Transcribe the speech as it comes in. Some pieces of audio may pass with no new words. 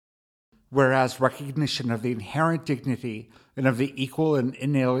Whereas recognition of the inherent dignity and of the equal and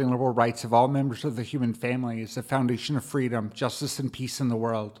inalienable rights of all members of the human family is the foundation of freedom, justice, and peace in the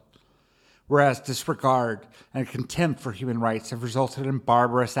world. Whereas disregard and contempt for human rights have resulted in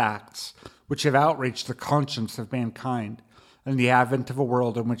barbarous acts which have outraged the conscience of mankind, and the advent of a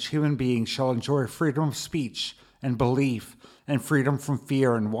world in which human beings shall enjoy freedom of speech and belief and freedom from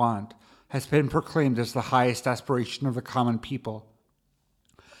fear and want has been proclaimed as the highest aspiration of the common people.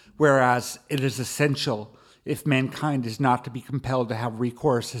 Whereas it is essential, if mankind is not to be compelled to have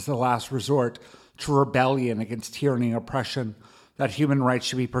recourse as the last resort to rebellion against tyranny and oppression, that human rights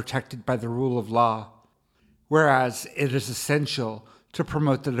should be protected by the rule of law. Whereas it is essential to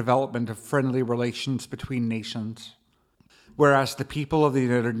promote the development of friendly relations between nations. Whereas the people of the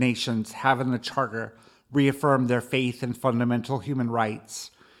United Nations have in the Charter reaffirmed their faith in fundamental human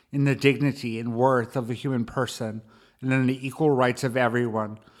rights, in the dignity and worth of the human person, and in the equal rights of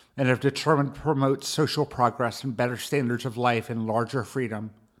everyone, and have determined to promote social progress and better standards of life and larger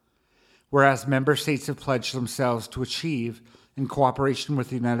freedom. Whereas member states have pledged themselves to achieve, in cooperation with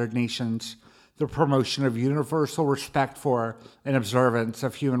the United Nations, the promotion of universal respect for and observance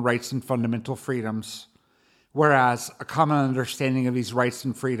of human rights and fundamental freedoms. Whereas a common understanding of these rights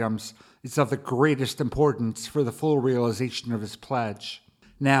and freedoms is of the greatest importance for the full realization of his pledge.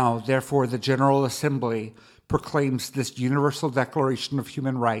 Now, therefore, the General Assembly proclaims this Universal Declaration of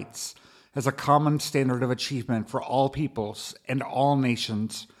Human Rights as a common standard of achievement for all peoples and all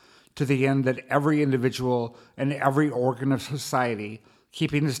nations, to the end that every individual and every organ of society,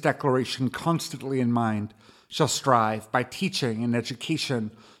 keeping this declaration constantly in mind, shall strive, by teaching and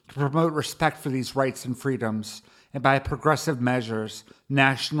education, to promote respect for these rights and freedoms, and by progressive measures,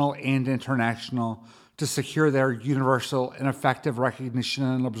 national and international, to secure their universal and effective recognition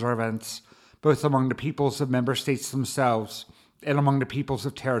and observance, both among the peoples of member states themselves and among the peoples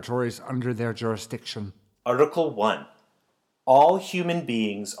of territories under their jurisdiction. Article 1. All human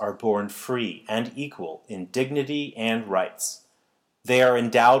beings are born free and equal in dignity and rights. They are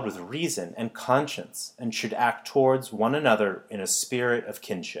endowed with reason and conscience and should act towards one another in a spirit of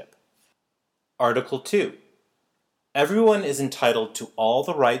kinship. Article 2. Everyone is entitled to all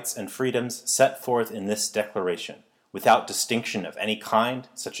the rights and freedoms set forth in this declaration, without distinction of any kind,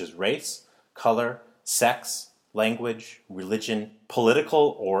 such as race, color, sex, language, religion,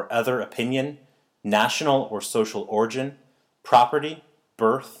 political or other opinion, national or social origin, property,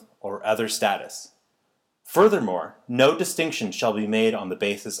 birth, or other status. Furthermore, no distinction shall be made on the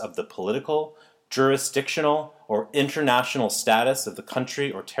basis of the political, jurisdictional, or international status of the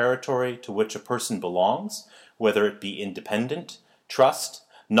country or territory to which a person belongs, whether it be independent, trust,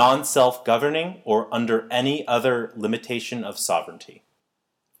 non-self-governing, or under any other limitation of sovereignty.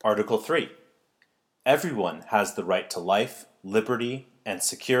 Article 3. Everyone has the right to life, liberty, and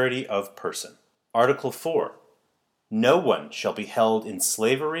security of person. Article 4. No one shall be held in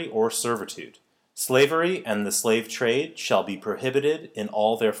slavery or servitude. Slavery and the slave trade shall be prohibited in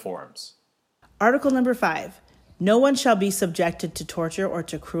all their forms. Article number 5. No one shall be subjected to torture or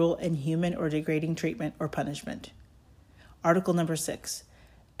to cruel, inhuman, or degrading treatment or punishment. Article number 6.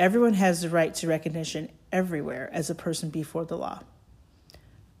 Everyone has the right to recognition everywhere as a person before the law.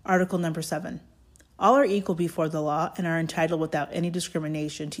 Article number 7. All are equal before the law and are entitled without any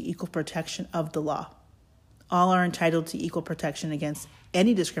discrimination to equal protection of the law. All are entitled to equal protection against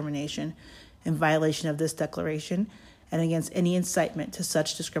any discrimination in violation of this declaration and against any incitement to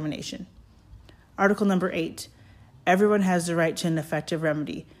such discrimination. Article number 8. Everyone has the right to an effective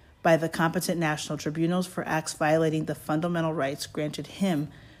remedy by the competent national tribunals for acts violating the fundamental rights granted him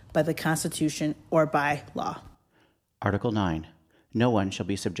by the Constitution or by law. Article 9. No one shall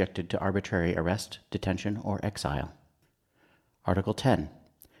be subjected to arbitrary arrest, detention, or exile. Article 10.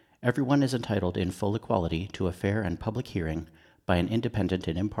 Everyone is entitled in full equality to a fair and public hearing by an independent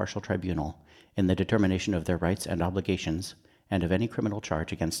and impartial tribunal in the determination of their rights and obligations and of any criminal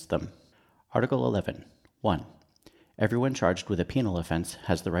charge against them. Article 11. 1. Everyone charged with a penal offense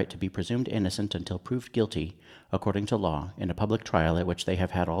has the right to be presumed innocent until proved guilty, according to law, in a public trial at which they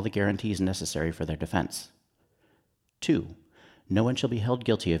have had all the guarantees necessary for their defense. 2. No one shall be held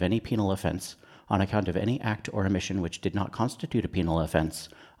guilty of any penal offense on account of any act or omission which did not constitute a penal offense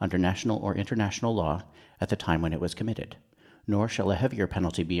under national or international law at the time when it was committed, nor shall a heavier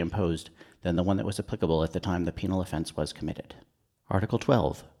penalty be imposed than the one that was applicable at the time the penal offense was committed. Article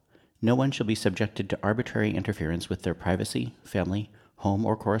 12. No one shall be subjected to arbitrary interference with their privacy, family, home,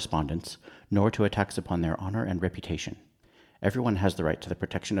 or correspondence, nor to attacks upon their honor and reputation. Everyone has the right to the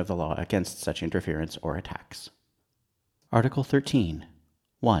protection of the law against such interference or attacks. Article 13.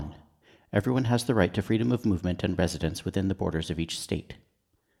 1. Everyone has the right to freedom of movement and residence within the borders of each state.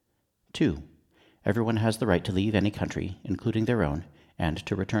 2. Everyone has the right to leave any country, including their own, and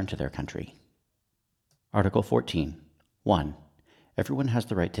to return to their country. Article 14. 1. Everyone has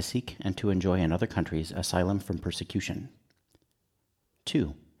the right to seek and to enjoy in other countries asylum from persecution.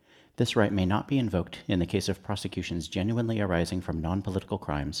 2. This right may not be invoked in the case of prosecutions genuinely arising from non-political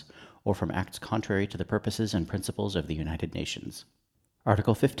crimes or from acts contrary to the purposes and principles of the United Nations.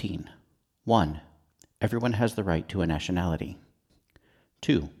 Article 15. 1. Everyone has the right to a nationality.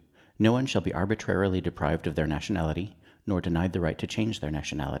 2. No one shall be arbitrarily deprived of their nationality, nor denied the right to change their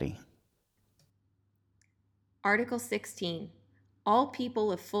nationality. Article 16. All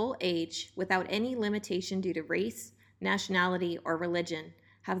people of full age, without any limitation due to race, nationality, or religion,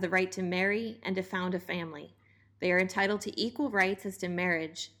 have the right to marry and to found a family. They are entitled to equal rights as to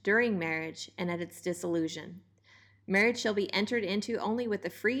marriage, during marriage, and at its dissolution. Marriage shall be entered into only with the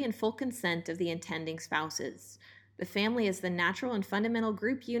free and full consent of the intending spouses. The family is the natural and fundamental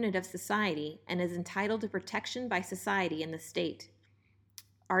group unit of society and is entitled to protection by society and the state.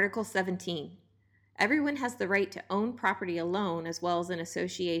 Article 17. Everyone has the right to own property alone as well as in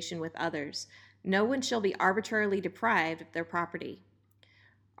association with others. No one shall be arbitrarily deprived of their property.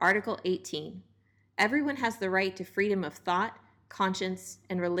 Article 18. Everyone has the right to freedom of thought, conscience,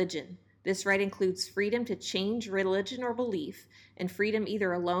 and religion. This right includes freedom to change religion or belief, and freedom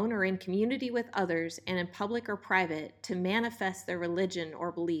either alone or in community with others and in public or private to manifest their religion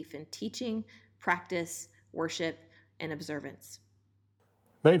or belief in teaching, practice, worship, and observance.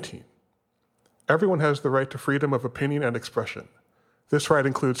 19. Everyone has the right to freedom of opinion and expression. This right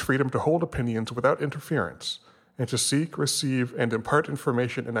includes freedom to hold opinions without interference, and to seek, receive, and impart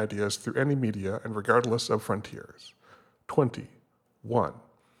information and ideas through any media and regardless of frontiers. 20. 1.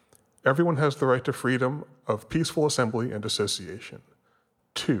 Everyone has the right to freedom of peaceful assembly and association.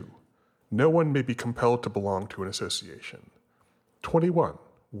 2. No one may be compelled to belong to an association. 21.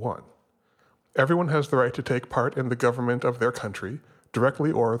 1. Everyone has the right to take part in the government of their country,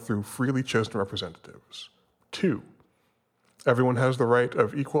 directly or through freely chosen representatives. 2. Everyone has the right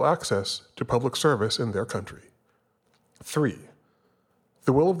of equal access to public service in their country. 3.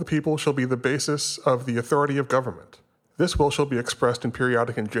 The will of the people shall be the basis of the authority of government. This will shall be expressed in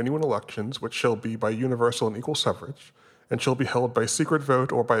periodic and genuine elections, which shall be by universal and equal suffrage, and shall be held by secret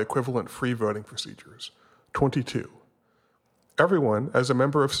vote or by equivalent free voting procedures. 22. Everyone, as a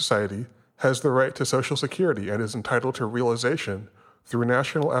member of society, has the right to Social Security and is entitled to realization through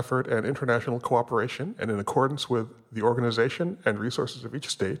national effort and international cooperation and in accordance with the organization and resources of each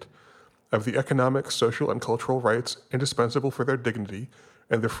state, of the economic, social, and cultural rights indispensable for their dignity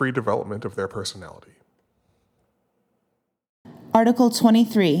and the free development of their personality. Article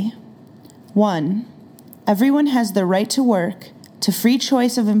 23. 1. Everyone has the right to work, to free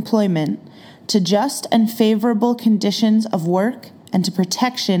choice of employment, to just and favorable conditions of work, and to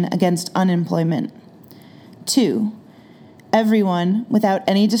protection against unemployment. 2. Everyone, without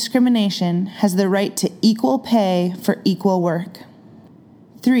any discrimination, has the right to equal pay for equal work.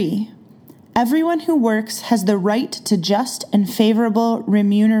 3. Everyone who works has the right to just and favorable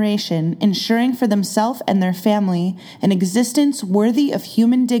remuneration, ensuring for themselves and their family an existence worthy of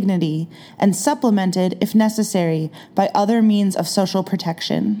human dignity and supplemented, if necessary, by other means of social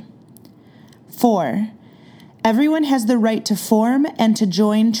protection. 4. Everyone has the right to form and to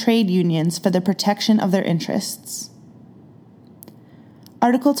join trade unions for the protection of their interests.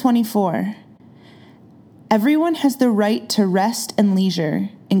 Article 24. Everyone has the right to rest and leisure,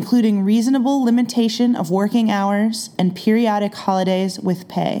 including reasonable limitation of working hours and periodic holidays with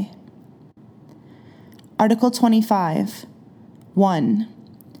pay. Article 25. 1.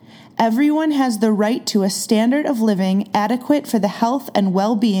 Everyone has the right to a standard of living adequate for the health and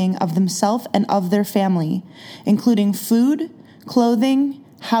well-being of themselves and of their family, including food, clothing,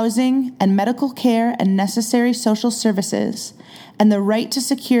 housing, and medical care and necessary social services, and the right to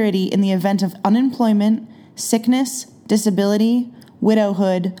security in the event of unemployment, sickness, disability,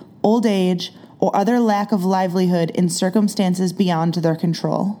 widowhood, old age, or other lack of livelihood in circumstances beyond their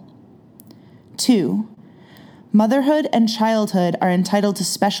control. 2. Motherhood and childhood are entitled to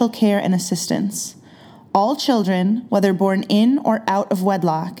special care and assistance. All children, whether born in or out of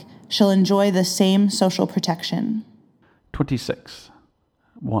wedlock, shall enjoy the same social protection. 26.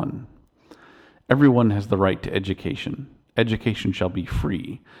 1. Everyone has the right to education. Education shall be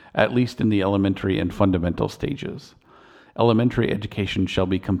free, at least in the elementary and fundamental stages. Elementary education shall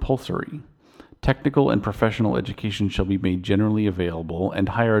be compulsory. Technical and professional education shall be made generally available, and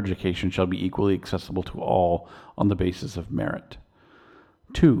higher education shall be equally accessible to all on the basis of merit.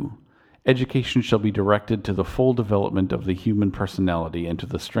 2. Education shall be directed to the full development of the human personality and to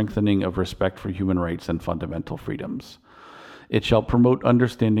the strengthening of respect for human rights and fundamental freedoms. It shall promote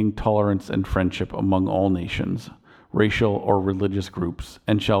understanding, tolerance, and friendship among all nations, racial or religious groups,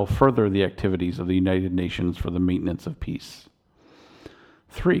 and shall further the activities of the United Nations for the maintenance of peace.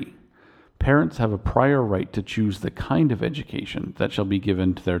 3. Parents have a prior right to choose the kind of education that shall be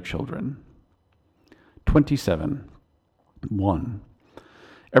given to their children. 27. 1.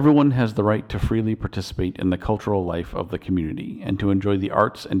 Everyone has the right to freely participate in the cultural life of the community and to enjoy the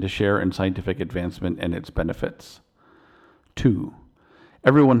arts and to share in scientific advancement and its benefits. 2.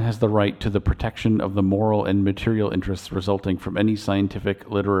 Everyone has the right to the protection of the moral and material interests resulting from any scientific,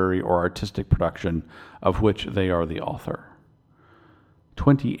 literary, or artistic production of which they are the author.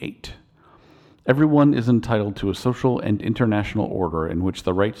 28. Everyone is entitled to a social and international order in which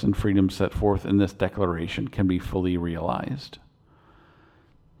the rights and freedoms set forth in this declaration can be fully realized.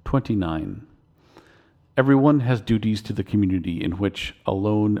 29. Everyone has duties to the community in which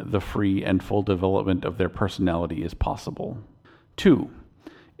alone the free and full development of their personality is possible. 2.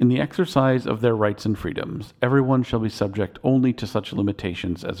 In the exercise of their rights and freedoms, everyone shall be subject only to such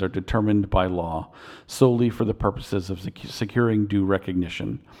limitations as are determined by law solely for the purposes of securing due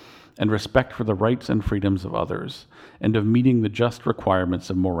recognition and respect for the rights and freedoms of others, and of meeting the just requirements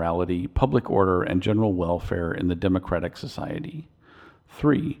of morality, public order, and general welfare in the democratic society.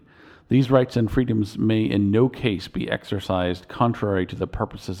 3. These rights and freedoms may in no case be exercised contrary to the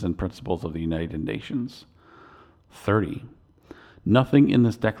purposes and principles of the United Nations. 30. Nothing in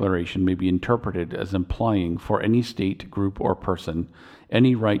this declaration may be interpreted as implying for any state, group, or person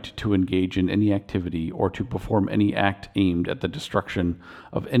any right to engage in any activity or to perform any act aimed at the destruction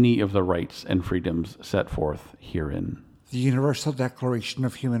of any of the rights and freedoms set forth herein. The Universal Declaration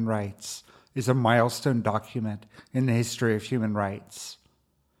of Human Rights is a milestone document in the history of human rights.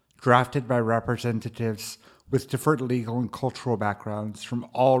 Drafted by representatives with different legal and cultural backgrounds from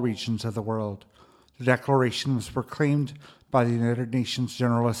all regions of the world, the Declaration was proclaimed by the United Nations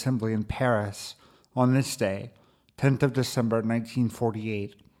General Assembly in Paris on this day, 10th of December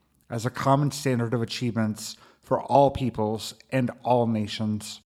 1948, as a common standard of achievements for all peoples and all nations.